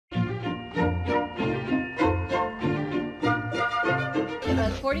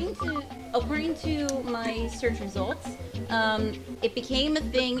according to my search results, it became a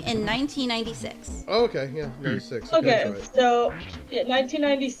thing in 1996. Oh, okay, yeah, 96. Okay, Right. so yeah,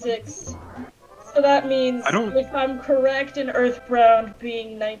 1996. So that means, if I'm correct in EarthBrowned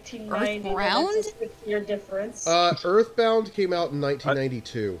being 1990, EarthBrowned? that's a 6-year difference. EarthBound came out in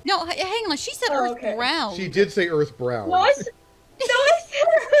 1992. No, hang on. She said okay. EarthBrowned. She did say EarthBrown. No, I said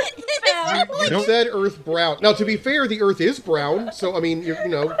EarthBrowned. You said EarthBrown. Now, to be fair, the Earth is brown, so, I mean, you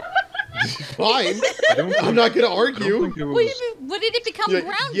know, fine. I'm not going to argue. What did it become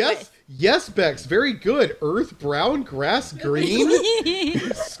brown with? Yes, Bex, very good. Earth brown, grass green,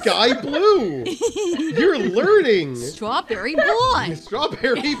 sky blue. You're learning. Strawberry blonde.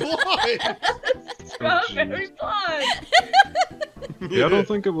 Strawberry blonde. Strawberry blonde. Yeah, I don't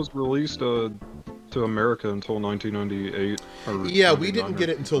think it was released to America until 1998. Yeah, we didn't get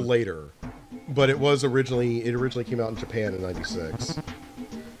it until later, but it originally came out in Japan in 96.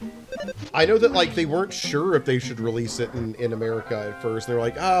 I know that, like, they weren't sure if they should release it in America at first. They were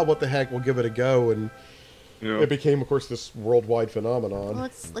like, what the heck, we'll give it a go, and it became, of course, this worldwide phenomenon. Well,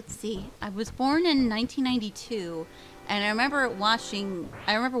 let's see. I was born in 1992, and I remember watching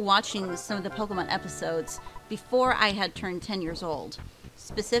some of the Pokemon episodes before I had turned 10 years old,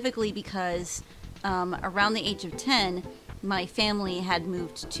 specifically because around the age of 10, my family had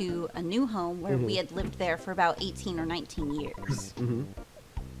moved to a new home where we had lived there for about 18 or 19 years. Mm-hmm.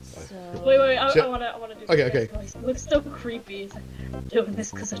 So... Wait, I want to do okay. Voice. It looks so creepy. It's like, I'm doing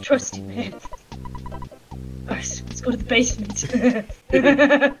this because I trust you, man. Alright, let's go to the basement.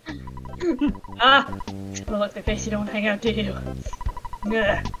 Well, look, the face you don't hang out, do you?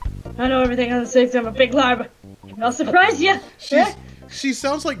 Yeah. I know everything on the 6. I'm a big liar, but I'll surprise you. She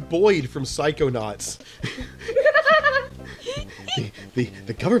sounds like Boyd from Psychonauts.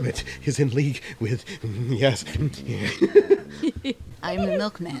 The government is in league with... Yes. I'm the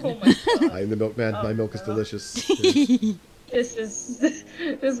milkman. Oh my God. I'm the milkman. My milk is delicious.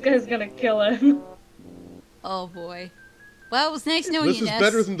 This guy's gonna kill him. Oh boy. Well, it was nice knowing you, This is Ness.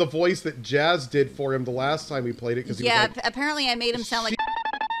 better than the voice that Jazz did for him the last time we played it. Cause he was like, apparently I made him sound like...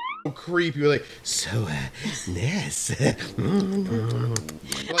 creepy. You were like, so, Ness. I did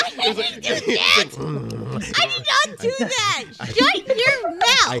not do that! Shut your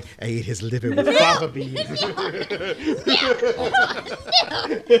mouth! I ate his liver with fava beans.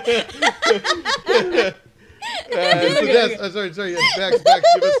 Sorry, Bex,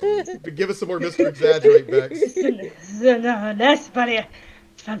 give us some more Mr. Exaggerate, Bex. No, that's buddy. I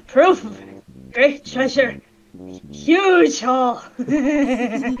found proof of it. Great treasure. Huge haul.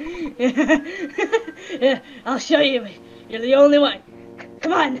 Yeah, I'll show you. You're the only one.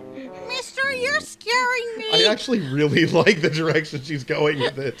 Come on. Mister, you're scaring me. I actually really like the direction she's going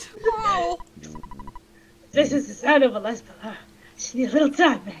with it. Oh. This is the sound of a lesbian. Just need a little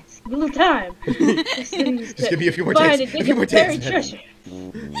time, man. Just a little time. Just give me a few more days. A few more days. Treasure.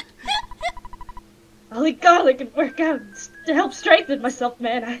 I'll eat garlic and work out to help strengthen myself,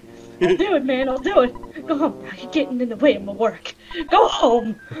 man. I'll do it, man. I'll do it. Go home now. You're getting in the way of my work. Go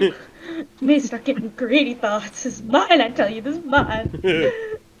home. Me start getting greedy thoughts. This is mine, I tell you. This is mine.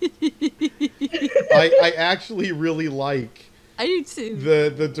 I actually really like... I do too.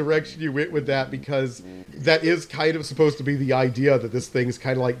 The direction you went with that, because that is kind of supposed to be the idea that this thing's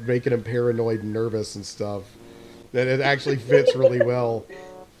kind of like making him paranoid and nervous and stuff. That it actually fits really well.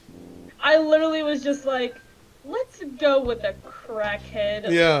 I literally was just like, let's go with a crackhead.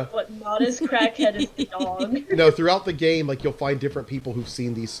 Yeah. But not as crackhead as the dog. No, throughout the game, like, you'll find different people who've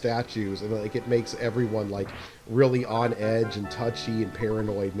seen these statues, and like it makes everyone like really on edge and touchy and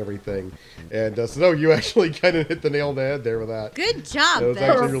paranoid and everything. And so no, you actually kind of hit the nail on the head there with that. Good job, That was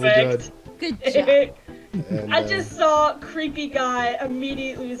Ben. actually really good. Good job. And, I just saw creepy guy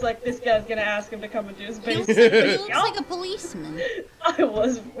immediately was like, this guy's gonna ask him to come and do his He basic. looks like a policeman. I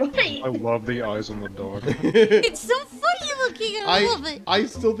was right. I love the eyes on the dog. It's so funny looking. I love it. I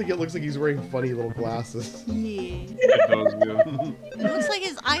still think it looks like he's wearing funny little glasses. Yeah. It does, yeah. It looks like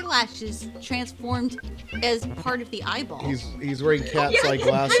his eyelashes transformed as part of the eyeball. He's wearing cat-like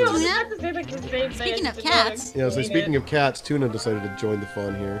glasses. Speaking of cats. Yeah, so speaking of cats, Tuna decided to join the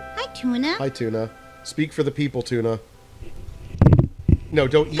fun here. Hi, Tuna. Hi, Tuna. Speak for the people, Tuna. No,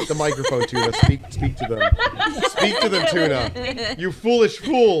 don't eat the microphone, Tuna. Speak to them. Speak to them, Tuna. You foolish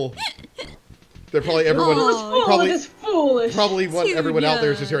fool. They're probably everyone. Probably what everyone out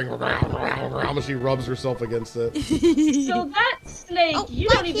there is just hearing. How much she rubs herself against it. So that snake, you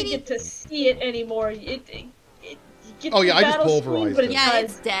don't even get to see it anymore. You get I just battle pulverized screen, but it. Yeah,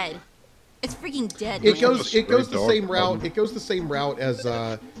 it's dead. It's freaking dead. It man. goes the dog same route. problem. It goes the same route as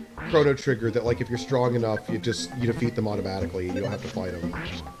Chrono Trigger. That like if you're strong enough, you defeat them automatically, and you don't have to fight them.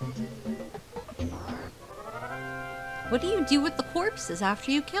 What do you do with the corpses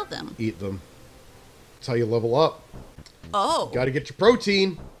after you kill them? Eat them. That's how you level up. Oh. Got to get your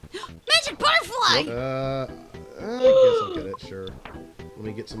protein. Magic butterfly! I guess I'll get it. Sure. Let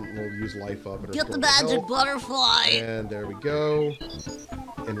me get some. We'll use life up and Get the restore my magic health. butterfly! And there we go.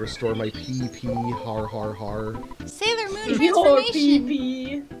 And restore my PP. Har har har. Sailor Moon Your transformation!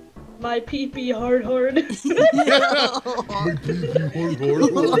 pee-pee. My pee-pee hard hard. My PP.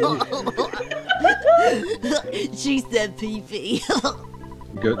 Har har. She said pee-pee.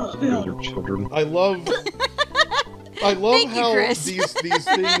 Get your children. I love Thank you, how Chris. these things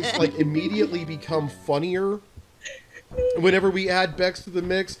like immediately become funnier whenever we add Bex to the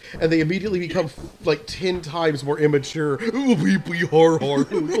mix, and they immediately become like 10 times more immature. Ooh, wee har har.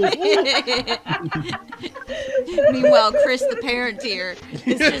 Meanwhile, Chris, the parent here,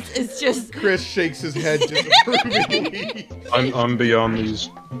 is just Chris shakes his head disapprovingly. I'm beyond these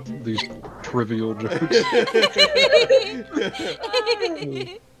trivial jokes.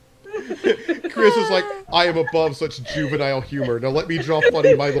 Chris is like, I am above such juvenile humor. Now let me draw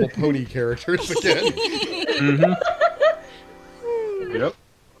funny My Little Pony characters again. Yep.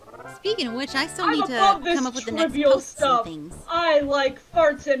 Speaking of which, I still I'm need to above this come up with the next trivial posts and stuff. things. I like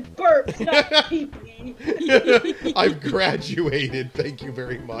farts and burps, not pee-pee. I've graduated. Thank you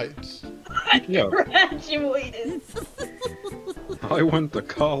very much. Yeah. Graduated. I went to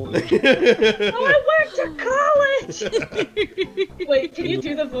college. I went to college! Wait, can you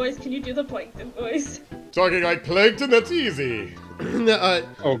do the voice? Can you do the plankton voice? Talking like plankton, that's easy.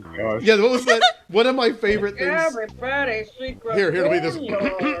 Oh gosh. Yeah, what was that? One of my favorite things. Everybody secret. Here, let me this.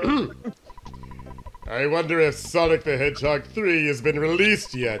 formula. I wonder if Sonic the Hedgehog 3 has been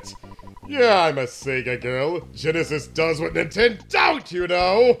released yet. Yeah, I'm a Sega girl. Genesis does what Nintendo don't, you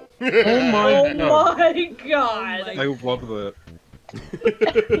know. Oh my Oh god. my god. I love that. My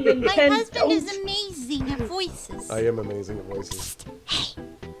Nintendo. husband is amazing at voices. I am amazing at voices. Hey,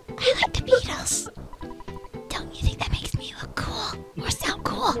 I like the Beatles. Don't you think that makes me look cool or sound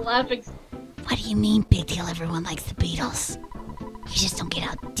cool? Laughing. What do you mean, big deal? Everyone likes the Beatles. You just don't get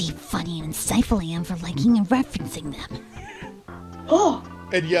how deep, funny, and insightful I am for liking and referencing them. Oh,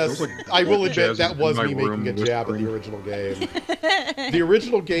 And yes, Sounds like I will admit jazz that in was my me making room a jab at whispering. the original game. The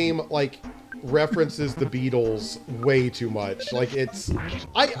original game, like, references the Beatles way too much. Like, it's...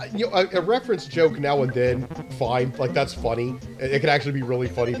 a reference joke now and then, fine. Like, that's funny. It can actually be really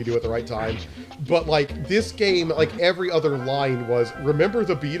funny if you do it at the right time. But, like, this game, like, every other line was, remember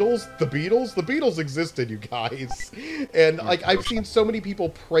the Beatles? The Beatles? The Beatles existed, you guys. And, like, I've seen so many people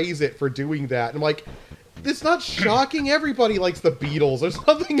praise it for doing that. And I'm like... It's not shocking. Everybody likes the Beatles. There's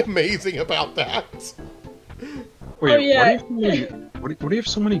nothing amazing about that. Wait, Oh, yeah. why do you have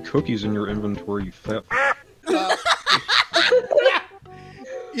so many cookies in your inventory, you fat?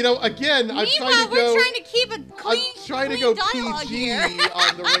 You know, again, I'm Meanwhile, trying to we're go. trying to keep a clean, I'm trying to clean go dialogue PG here.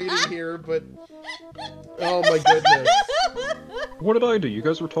 on the rating here, but oh my goodness. What did I do? You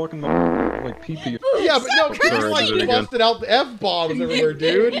guys were talking about, like, pee-pee. Yeah, but no, Sorry, Chris I like did it again. busted out the F-bombs everywhere,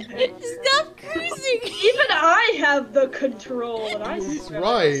 dude. Stop cruising. even I have the control, and I That's stress.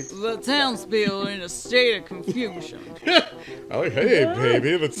 right. The townspeople in a state of confusion. Oh, hey,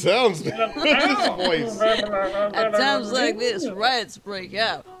 baby, that sounds. This voice. At times like this, riots break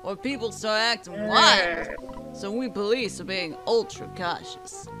out, or people start acting wild. So we police are being ultra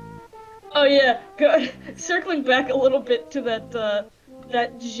cautious. Oh yeah, good. Circling back a little bit to that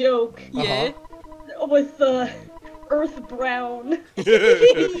that joke Yeah. with EarthBrowned.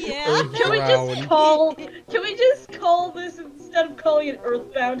 Yeah. Can we just call this, instead of calling it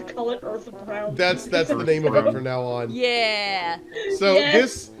EarthBound, call it EarthBrowned? That's the name of it from now on. Yeah. So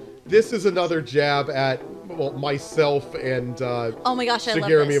Yes. this is another jab at myself and Oh my gosh, I love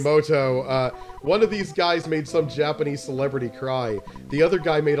Shigeru this. Miyamoto. One of these guys made some Japanese celebrity cry. The other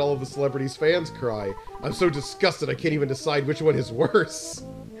guy made all of the celebrities' fans cry. I'm so disgusted I can't even decide which one is worse.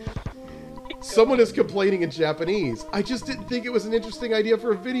 Someone is complaining in Japanese. I just didn't think it was an interesting idea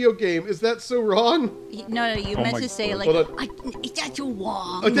for a video game. Is that so wrong? No, you Oh meant my to say God. like, Hold is that your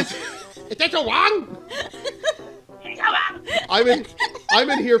wong? Oh, is that so wrong? I'm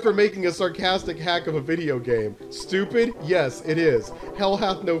in here for making a sarcastic hack of a video game. Stupid? Yes, it is. Hell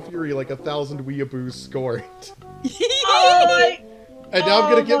hath no fury like 1,000 weeaboos scorned. Oh my! And now I'm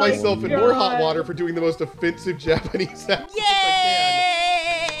gonna Oh get my myself in more hot God. water for doing the most offensive Japanese accent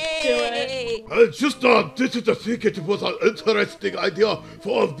I Yay! Do it. This is a think it was an interesting idea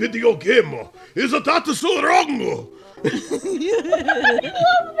for a video game. Isn't that so wrong? I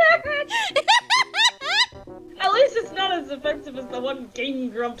love that! At least it's not as offensive as the one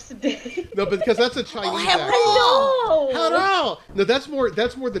Game Grumps did. No, because that's a Chinese accent. No! Hello! No, that's more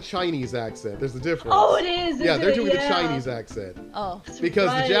the Chinese accent. There's a difference. Oh, it is. Yeah, they're doing the Yeah. Chinese accent. Oh. Because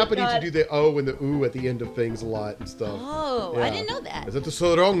Right, the Japanese God. do the O and the U at the end of things a lot and stuff. Oh, Yeah. I didn't know that. Is it the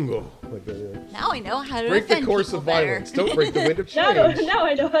Sorongo? Like that, yeah. Now I know how to Break the offend course people of better. violence. Don't break the wind of Now, change. now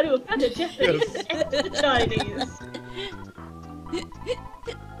I know how to offend the Japanese and the Chinese.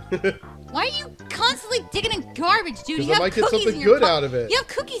 Why are you constantly digging in garbage, dude? Because You I have might get cookies something in your good out of it. You have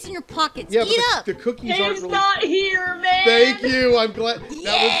cookies in your pockets. Yeah, Eat but up. the cookies aren't Dave's really... not here, man! Thank you. I'm glad.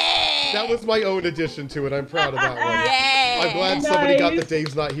 Yeah! That was my own addition to it. I'm proud of that one. Yeah. I'm glad somebody got the Nice.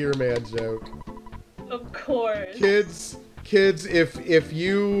 Dave's not here, man joke. Of course. Kids, if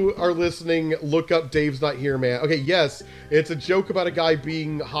you are listening, look up Dave's Not Here, man. Okay, yes, it's a joke about a guy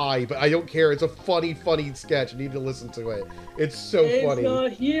being high, but I don't care. It's a funny sketch. You need to listen to it. It's so Dave's funny.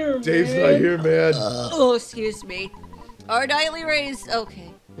 not here, Dave's man. not here, man. Oh, excuse me. Our nightly raise.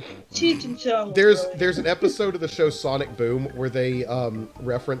 Okay. Cheech and Chong. There's an episode of the show Sonic Boom where they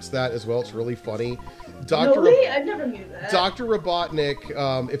reference that as well. It's really funny. Really? I never knew that. Dr.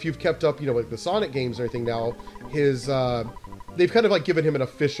 Robotnik, if you've kept up, like the Sonic games and everything now, they've kind of like given him an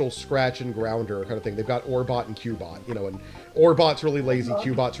official scratch and grounder kind of thing. They've got Orbot and Cubot, and Orbot's really lazy,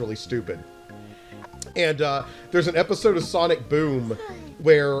 Cubot's really stupid. And there's an episode of Sonic Boom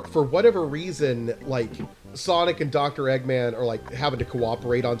where, for whatever reason, like, Sonic and Dr. Eggman are like having to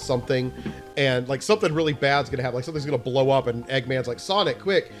cooperate on something, and like something really bad's gonna happen, like something's gonna blow up, and Eggman's like, Sonic,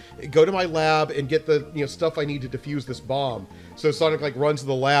 quick, go to my lab and get the stuff I need to defuse this bomb. So Sonic like runs to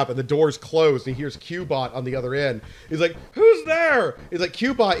the lab, and the door's closed, and he hears Cubot on the other end. He's like, who's there? He's like,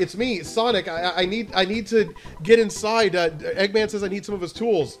 Cubot, it's me, Sonic. I need to get inside. Eggman says I need some of his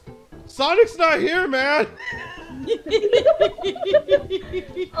tools. Sonic's not here, man.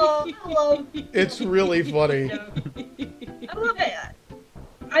 Oh, hello. It's really funny. I love it.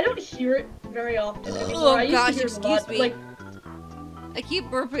 I don't hear it very often anymore. Oh, I used gosh, to hear it a excuse lot, me. Like, I keep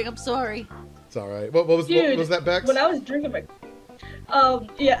burping. I'm sorry. It's all right. What was that, Bex? when I was drinking my...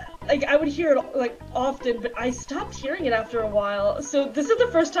 yeah, like, I would hear it, like, often, but I stopped hearing it after a while. So this is the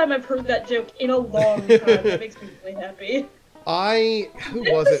first time I've heard that joke in a long time. That makes me really happy. Who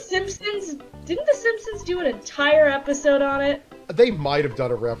was it? Didn't the Simpsons do an entire episode on it? They might have done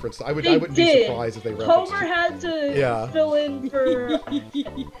a reference. I They wouldn't be did. surprised if they referenced Homer it. had to Yeah. fill in for...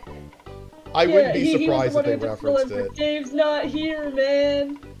 I wouldn't be he was surprised the if they one who had to fill in referenced for it. Dave's not here,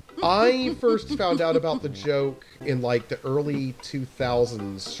 man. I first found out about the joke in like the early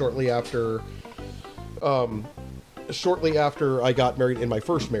 2000s, shortly after I got married in my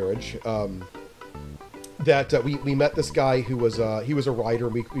first marriage. That we met this guy who was he was a writer.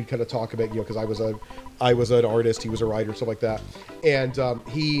 We kind of talk about because I was an artist, he was a writer, stuff like that, and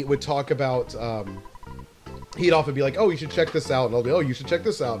he would talk about. He'd often be like, "Oh, you should check this out," and I'll be, "Oh, you should check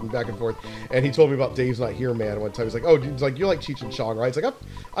this out," and back and forth. And he told me about Dave's Not Here, man. One time he's like, "Oh, he's like, you like Cheech and Chong, right?" It's like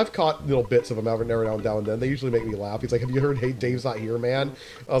I've caught little bits of them every now and then. They usually make me laugh. He's like, "Have you heard Hey Dave's Not Here, man?"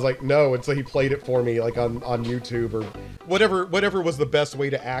 I was like, "No," and so he played it for me like on YouTube or whatever was the best way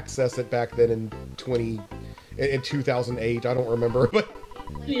to access it back then in 2008. I don't remember, but.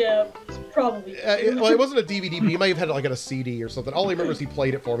 Yeah, it's probably. Well, it wasn't a DVD, but he might have had it like on a CD or something. All I remember is he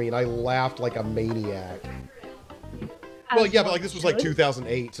played it for me, and I laughed like a maniac. Well, yeah, but like this was like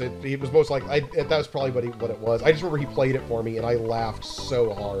 2008, so it was most like that was probably what it was. I just remember he played it for me, and I laughed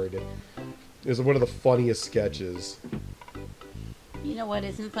so hard. It was one of the funniest sketches. You know what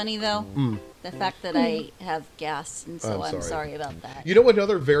isn't funny though? The fact that I have gas, and so I'm sorry about that. You know,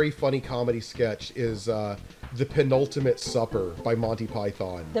 another very funny comedy sketch is The Penultimate Supper by Monty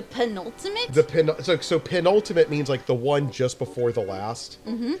Python. The penultimate? So penultimate means like the one just before the last.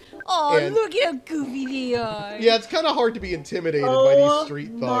 Oh, and- look at how goofy they are. Yeah, it's kind of hard to be intimidated by these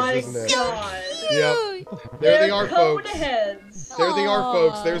street thugs, isn't it? God. Yep. There they are, folks. Heads. There they are,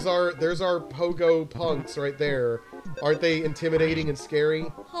 folks. Aw. There's our pogo punks right there. Aren't they intimidating and scary?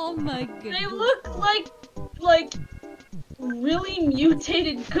 Oh my goodness. They look like really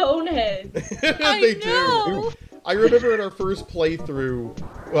mutated coneheads. They know. do. I remember in our first playthrough,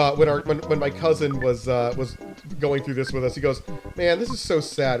 when my cousin was going through this with us, he goes, "Man, this is so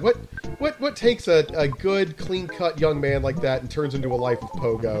sad. What takes a good, clean-cut young man like that and turns into a life of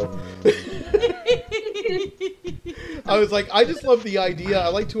pogo?" I was like, I just love the idea. I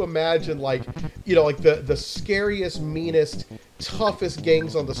like to imagine like the scariest, meanest, toughest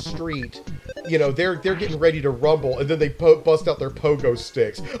gangs on the street, you know, they're getting ready to rumble, and then they bust out their pogo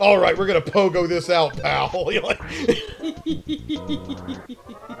sticks. All right, we're gonna pogo this out, pal. You're like...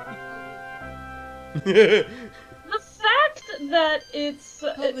 The fact that it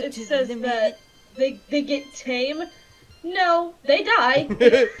says that they get tame, no, they die.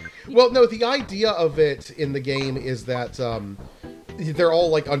 Well, no, the idea of it in the game is that they're all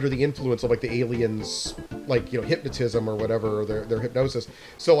like under the influence of like the aliens, like, you know, hypnotism or whatever, or their hypnosis.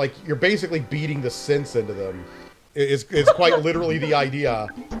 So like you're basically beating the sense into them. It's quite literally the idea.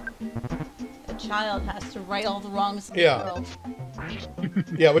 A child has to right all the wrongs in Yeah. the world.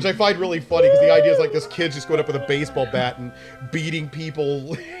 Yeah, which I find really funny because the idea is like this kid's just going up with a baseball bat and beating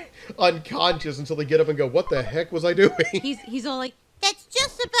people unconscious until they get up and go, "What the heck was I doing?" He's all like, "That's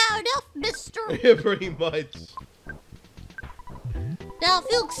just about enough, mister." Yeah, pretty much. Now, if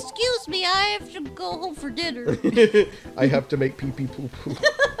you'll excuse me, I have to go home for dinner. I have to make pee pee poo poo.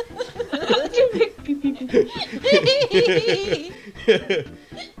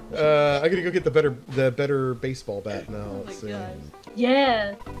 I'm gonna go get the better baseball bat now. Oh my Let's see. god.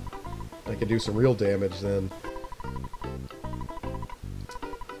 Yeah. I can do some real damage then.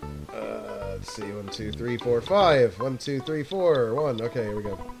 Let's see, 1, 2, 3, 4, 5. 1, 2, 3, 4. 1. Okay, here we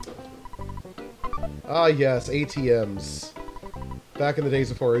go. Ah, yes, ATMs. Back in the days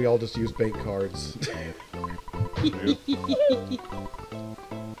before we all just used bank cards.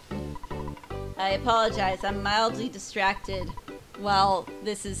 I apologize. I'm mildly distracted while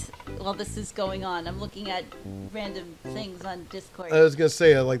this is going on. I'm looking at random things on Discord. I was gonna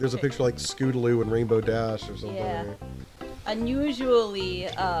say, like, there's a picture like Scootaloo and Rainbow Dash or something. Yeah. Unusually,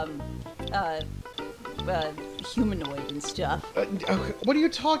 humanoid and stuff. What are you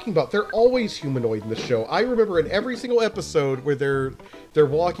talking about? They're always humanoid in the show. I remember in every single episode where they're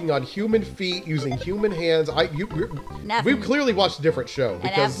walking on human feet using human hands. We've clearly watched a different show And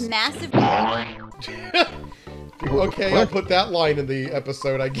have because. massive. Okay, I'll put that line in the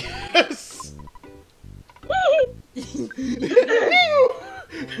episode, I guess.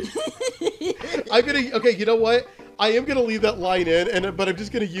 Okay, you know what? I am gonna leave that line in, but I'm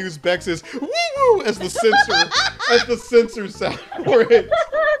just gonna use Bex's "woo woo" as the censor sound for it.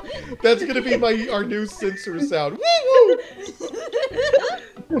 That's gonna be our new censor sound. Woo woo.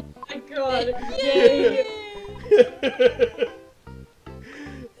 Oh my god. Yay.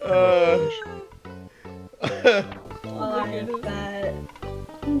 That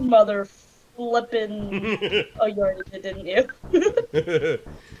mother flippin'. Oh, you already did, didn't you?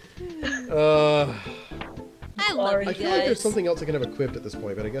 I love you I feel like there's guys. something else I can have equipped at this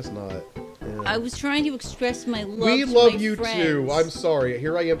point, but I guess not. Yeah. I was trying to express my love. We to love my you friends. too. I'm sorry.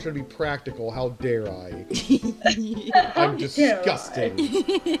 Here I am trying to be practical. How dare I? I'm disgusting.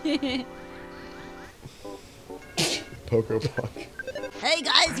 Poco Punk. Hey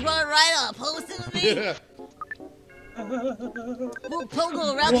guys, you wanna ride on a poster with me? We'll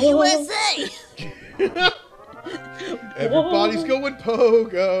pogo around the USA. Everybody's going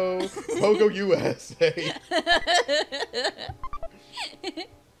Pogo. Pogo USA.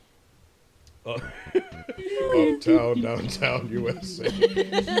 Uptown, downtown USA.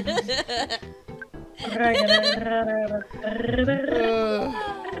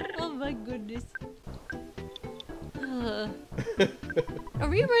 Oh my goodness. Are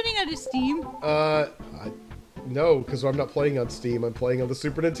we running out of steam? No, because I'm not playing on Steam. I'm playing on the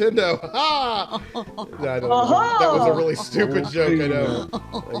Super Nintendo. Ha! I don't know. That was a really stupid joke. I know.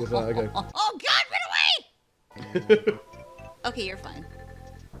 I guess, okay. Oh god, run away! Okay, you're fine.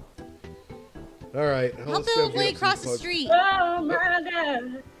 All right. Help the old lady across the street. Oh my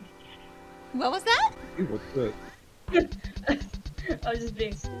god. What was that? What's that? I was just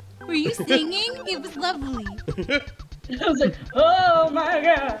being. Were you singing? It was lovely. I was like, oh my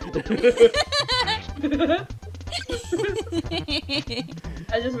god.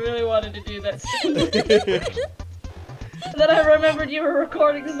 I just really wanted to do that. Then I remembered you were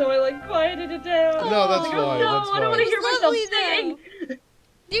recording, so I like quieted it down. No, that's Like, fine. oh, no, That's I don't want to fine. hear myself Lovely, singing.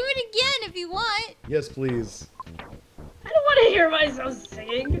 Do it again if you want. Yes, please. I don't want to hear myself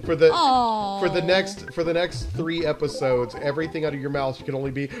singing. For the Oh. for the next 3 episodes, everything out of your mouth can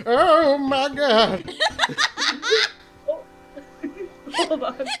only be, oh my god. Hold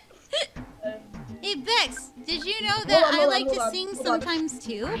on. Hey Bex, did you know that I like to sing hold on. sometimes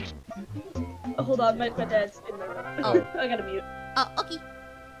too? Hold on, my dad's in the room. Oh. I gotta mute. Oh, okay.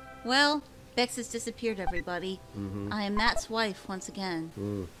 Well, Bex has disappeared, everybody. I am Matt's wife once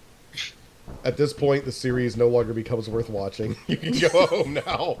again. At this point, the series no longer becomes worth watching. You can go home now.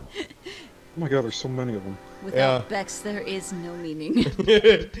 Oh my god, there's so many of them. Without Yeah. Bex, there is no meaning.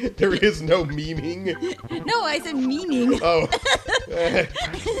 There is no memeing. No, I said meaning. Oh.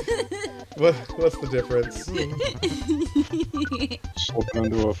 What's the difference? Slipping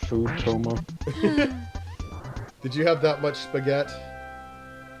into a food coma. Did you have that much spaghetti?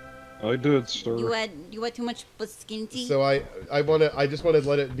 I did, sir. You had too much skinty. So I just want to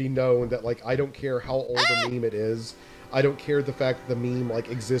let it be known that like I don't care how old a meme it is. I don't care the fact that the meme like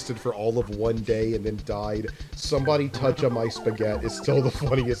existed for all of one day and then died. Somebody touch on my spaghetti is still the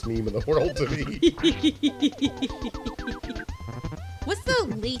funniest meme in the world to me. What's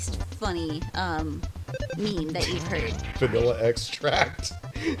the least funny meme that you've heard? Vanilla extract.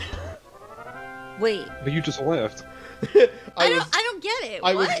 Wait, But you just laughed. I don't get it.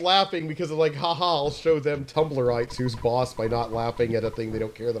 I What? was laughing because of like, haha, I'll show them Tumblrites who's boss by not laughing at a thing they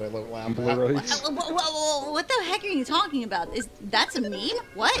don't care that I don't laugh at. Tumblrites. What the heck are you talking about? That's a meme?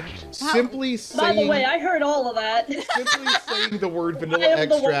 What? How- Simply By saying, the way, I heard all of that. simply saying the word vanilla I am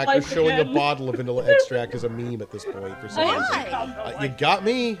the extract or wife showing a again. bottle of vanilla extract is a meme at this point for some reason. Why? You got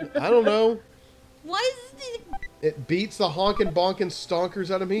me? I don't know. Why is it? It beats the honkin' bonkin' stonkers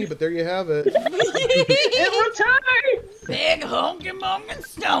out of me, but there you have it. It returns! Big honkin' monkin'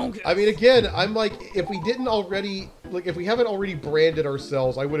 stonker. I mean, again, I'm like, if we didn't already, like, if we haven't already branded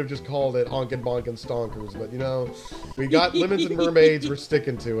ourselves, I would have just called it honkin' bonkin' stonkers, but you know, we got lemons and mermaids, we're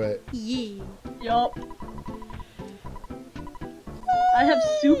sticking to it. Yeah. Yup. I have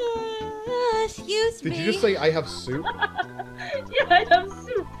soup. Excuse me. Did you just say I have soup? Yeah, I have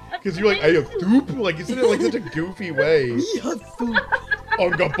soup. Because you're like, I have soup? Like, you said it like such a goofy way.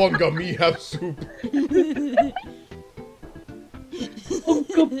 Unga bunga, me have soup.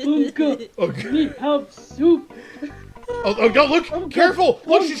 Unga bunga, Okay. we have soup. Oh, God, look! Careful!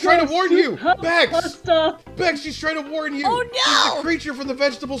 Look, she's trying to warn you! Bex! Pasta. Bex, she's trying to warn you! Oh, She's no! the creature from the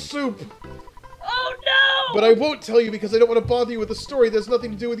vegetable soup! Oh no! But I won't tell you because I don't want to bother you with a story that has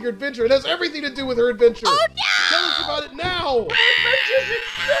nothing to do with your adventure. It has everything to do with her adventure! Oh Tell us about it now! Adventures in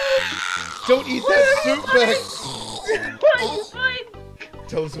soup. Don't eat that soup, Bex! Fine, fine.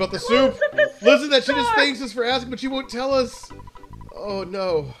 Tell us about the soup! Close the soup Listen, that she just jar. thanks us for asking, but she won't tell us! Oh,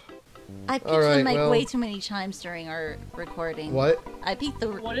 no. I peeked All right, the mic well- way too many times during our recording. What? I peeked the.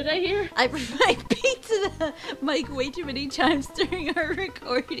 What did I hear? I peeked the mic way too many times during our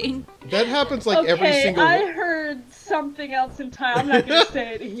recording. That happens like Okay, every single... I heard something else entirely. I'm not gonna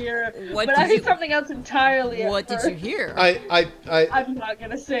say it here, What but did I heard you- something else entirely. What did you hear? I'm not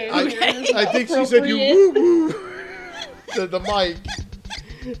gonna say it here. It's I think she said you inappropriate. woo woo to the mic.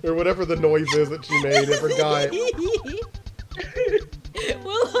 Or whatever the noise is that she made, I forgot.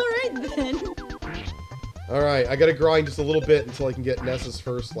 Well, alright then. Alright, I gotta grind just a little bit until I can get Nessa's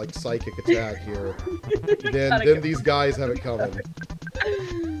first, like, psychic attack here. Then these guys have it coming.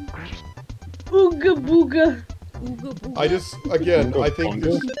 Ooga booga. I just, again, I think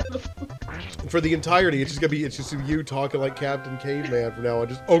this, for the entirety, it's just you talking like Captain Caveman from now on,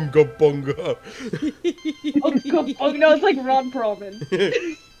 just unga bunga. Ooga booga. No, it's like Ron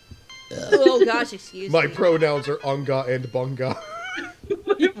Perlman. Oh gosh, excuse My me. pronouns are unga and bunga.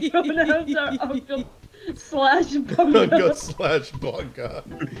 My pronouns are Unga slash Unga bunga. slash bunga.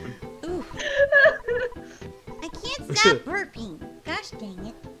 Ooh. I can't stop burping. Gosh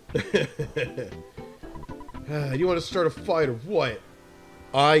dang it. You want to start a fight or what?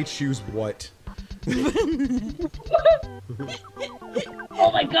 I choose what?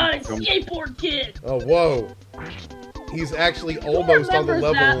 Oh my god, it's Skateboard Kid. Oh, whoa. He's actually Who almost on the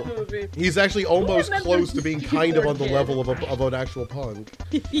remembers that level. movie? He's actually almost remembers close to being kind of on the Skateboard level of an actual punk.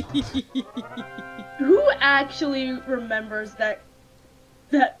 Who actually remembers that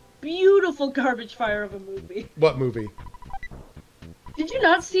beautiful garbage fire of a movie? What movie? Did you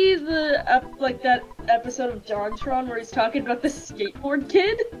not see the that episode of JonTron where he's talking about the skateboard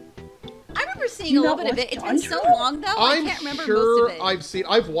kid? I remember seeing You a little not bit of it. watch It's been so Jontron? long though. I'm I can't remember sure most of it.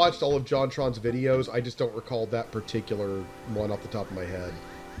 I've watched all of JonTron's videos. I just don't recall that particular one off the top of my head.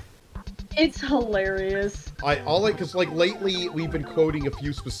 It's hilarious. Because like lately we've been quoting a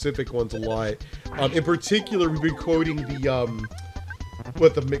few specific ones a lot. In particular, we've been quoting the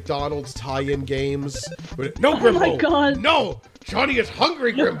the McDonald's tie-in games. No, Grimbo! Oh my God. No! Johnny is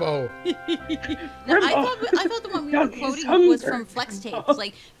hungry, Grimbo! I thought the one we were Johnny's quoting was hungry. from Flex Tapes.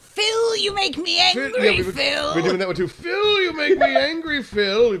 Like, Phil, you make me angry, Phil. We're doing that one too. Phil, you make me angry,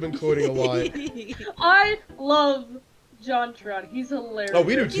 Phil. We've been quoting a lot. I love JonTron. He's hilarious. Oh,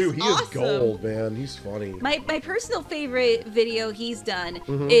 we do too. He's He is awesome. gold, man. He's funny. My personal favorite video he's done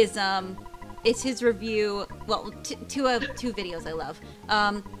Mhm. is his review. Well, two videos I love.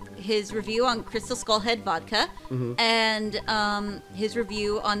 His review on Crystal Skullhead Vodka, Mhm. and his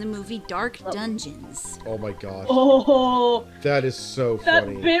review on the movie Dark Dungeons. Oh my gosh. Oh, That is so that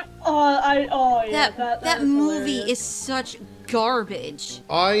funny. bit. That That is movie hilarious. is such garbage.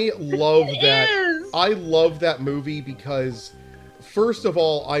 I love that. is! I love that movie because, first of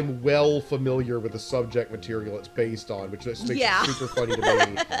all, I'm well familiar with the subject material it's based on, which just makes it super funny to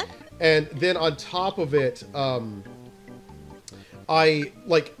me. And then on top of it,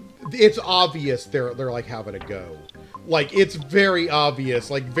 it's obvious they're like having a go. Like, it's very obvious,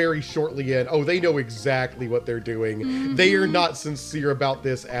 like, very shortly in, oh, they know exactly what they're doing. Mm-hmm. They are not sincere about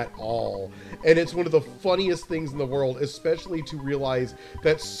this at all. And it's one of the funniest things in the world, especially to realize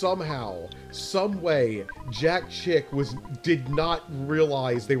that somehow, some way, Jack Chick did not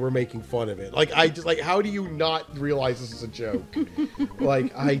realize they were making fun of it. Like, how do you not realize this is a joke?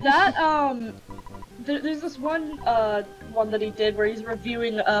 There's this one that he did where he's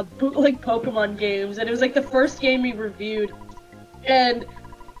reviewing bootleg Pokemon games, and it was like the first game he reviewed, and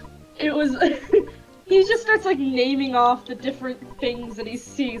it was he just starts like naming off the different things that he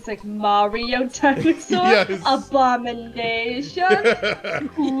sees. It's like Mario Dinosaur, yes. Abomination,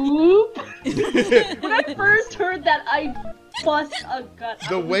 Poop. When I first heard that, I bust a gut.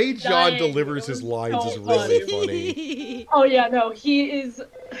 The way John delivers his lines is really funny. Oh yeah, no, he is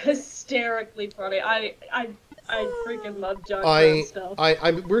hysterically funny. I freaking love John Brown stuff.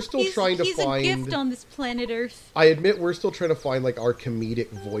 We're still trying to find. He's a gift on this planet Earth. I admit we're still trying to find like our comedic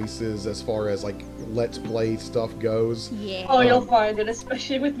voices as far as like Let's Play stuff goes. Yeah. Oh, you'll find it,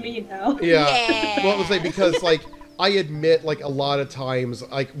 especially with me now. Yeah. Well, I was like, because like I admit like a lot of times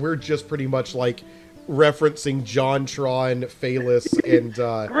like we're just pretty much like referencing JonTron, Phalus, and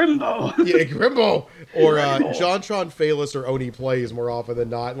Grimbo. Yeah, Grimbo, or JonTron, Phalus, or Oni Plays more often than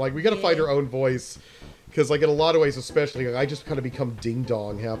not. And, like, we gotta find our own voice, because like in a lot of ways, especially, like, I just kind of become Ding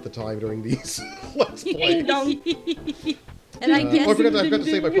Dong half the time during these Let's Plays. Ding Dong. And I guess I forgot to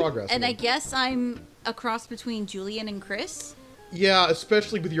save my progress. And I guess I'm a cross between Julian and Chris. Yeah,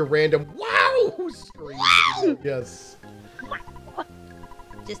 especially with your random wow scream. Yes.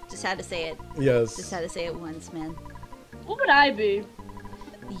 Just had to say it. Yes. Just had to say it once, man. What would I be?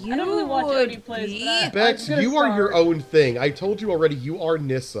 You I don't really watch would Oni Plays, be... but Bex, you are your own thing. I told you already, you are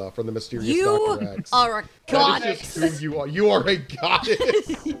Nissa from the Mysterious Dr. X. You are a goddess. That is just who you are. You are a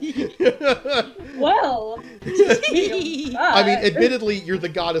goddess. Well, I mean, admittedly, you're the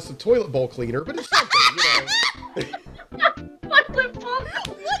goddess of toilet bowl cleaner, but it's something, you know. what the fuck?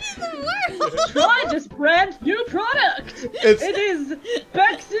 What in the world? Try this brand new product. It is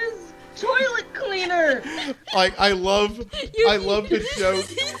Bex's toilet cleaner. I love the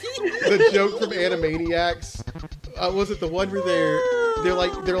joke from Animaniacs. Was it the one where they're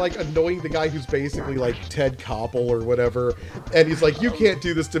like annoying the guy who's basically like Ted Koppel or whatever, and he's like, you can't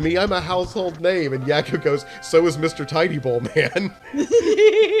do this to me, I'm a household name, and Yakko goes, so is Mr. Tiny Bowl Man.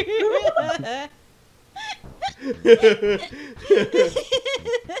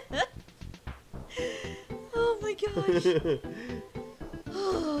 Oh my gosh.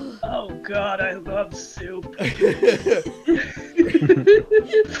 Oh god, I love soup.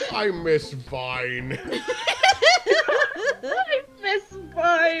 I miss Vine. I miss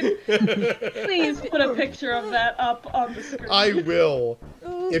Vine. Please put a picture of that up on the screen. I will.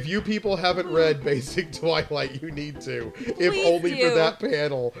 If you people haven't read Basic Twilight, you need to. If only for that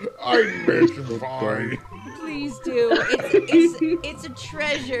panel. I miss Vine. Please do. It's a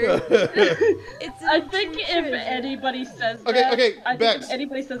treasure. I think if anybody says that, I think if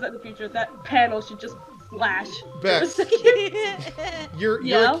anybody says that in the future, that panel should just flash. Bex, you're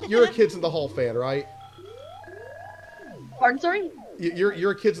a Kids in the Hall fan, right? Pardon, sorry?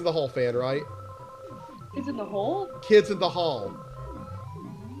 You're a Kids in the Hall fan, right? Kids in the Hole? Kids in the Hall.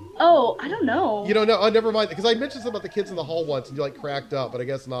 Oh, I don't know. You don't know? Oh, never mind. Because I mentioned something about the Kids in the Hall once, and you like cracked up, but I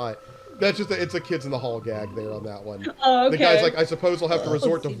guess not. That's just it's a Kids in the Hall gag there on that one. Oh, okay. The guy's like, I suppose I'll have to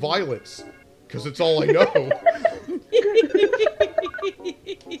resort to violence, because it's all I know.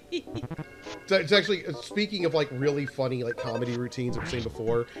 It's actually, speaking of like really funny like comedy routines I've seen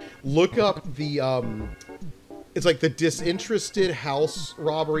before, look up the it's like the disinterested house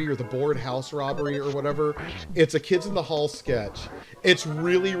robbery or the bored house robbery or whatever. It's a Kids in the Hall sketch. It's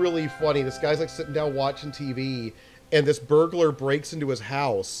really, really funny. This guy's like sitting down watching TV, and this burglar breaks into his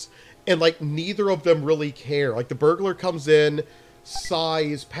house, and like neither of them really care. Like the burglar comes in,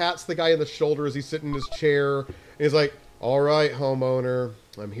 sighs, pats the guy on the shoulder as he's sitting in his chair, and he's like, all right, homeowner,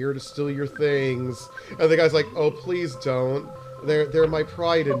 I'm here to steal your things. And the guy's like, oh, please don't. They're my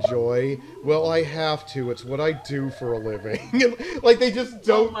pride and joy. Well, I have to. It's what I do for a living. Like, they just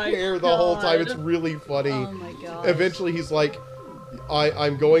don't care the whole time. It's really funny. Oh my god. Eventually, he's like,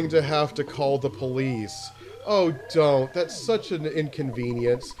 I'm going to have to call the police. Oh, don't. That's such an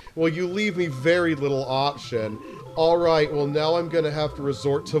inconvenience. Well, you leave me very little option. All right, well, now I'm going to have to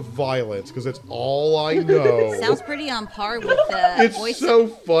resort to violence, because it's all I know. Sounds pretty on par with the It's voice. so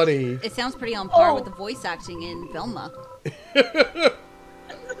funny. It sounds pretty on par with the voice acting in Velma.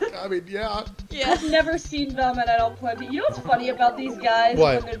 I mean, yeah. I've never seen Velma and I don't plan to. You know what's funny about these guys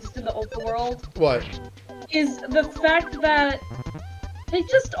What? when they're just in the open world? What? Is the fact that they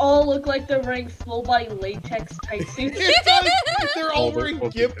just all look like they're wearing full-body latex tight suits. It does. They're all Oh, they're wearing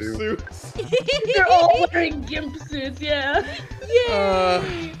supposed to gimp do. suits. They're all wearing gimp suits, yeah.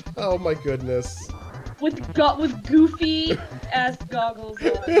 Oh my goodness. With goofy ass goggles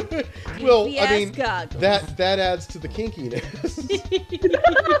on. Well, Goofy I ass mean, goggles. that adds to the kinkiness.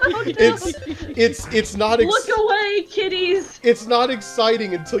 it's not Look away, kitties! it's not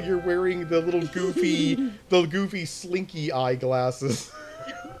exciting until you're wearing the little goofy slinky eyeglasses.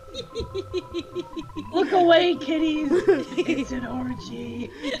 Look away, kitties! It's an orgy.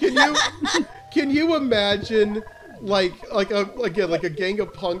 Can you imagine like a gang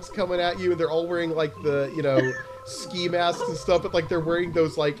of punks coming at you and they're all wearing like the, you know, ski masks and stuff, but like they're wearing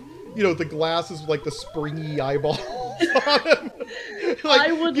those like, you know, the glasses with like the springy eyeballs on them. Like,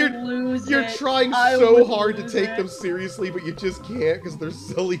 I would lose You're it. trying I so would hard to lose take it. them seriously, but you just can't because they're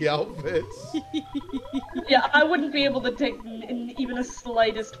silly outfits. Yeah, I wouldn't be able to take them in even a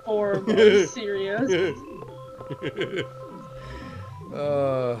slightest form of serious.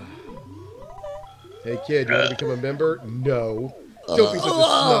 Hey kid, you want to become a member? No. Don't be such a snob.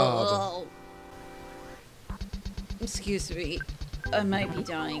 Oh. Excuse me. I might be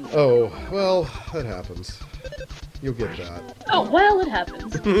dying. Oh, well, that happens. You'll get that. Oh, well, it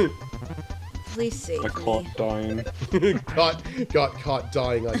happens. Please save I me. caught dying. got caught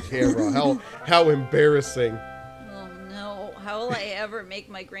dying on camera. How embarrassing. Oh no. How will I ever make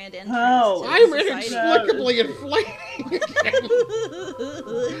my grand entrance? Oh. to I'm society? inexplicably inflating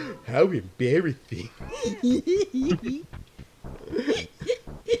again. How embarrassing.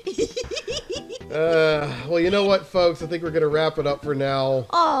 Well, you know what, folks? I think we're gonna wrap it up for now.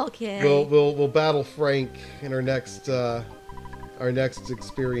 Oh, okay. We'll battle Frank in our next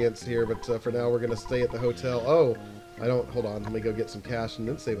experience here, but for now we're gonna stay at the hotel. Oh, hold on. Let me go get some cash and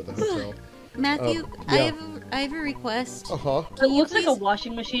then stay at the hotel. Matthew, yeah. I have a request. Uh-huh. It looks like a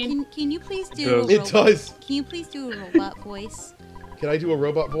washing machine. Can you please do It a It robot? does. Can you please do a robot voice? Can I do a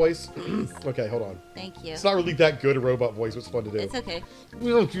robot voice? Okay, hold on. Thank you. It's not really that good a robot voice, but it's fun to do. It's okay.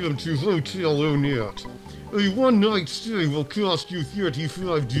 Welcome to Hotel O'Neill. A one-night stay will cost you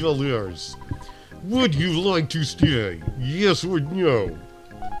 $35. Would you like to stay? Yes or no?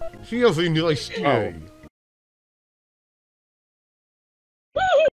 Have a nice day.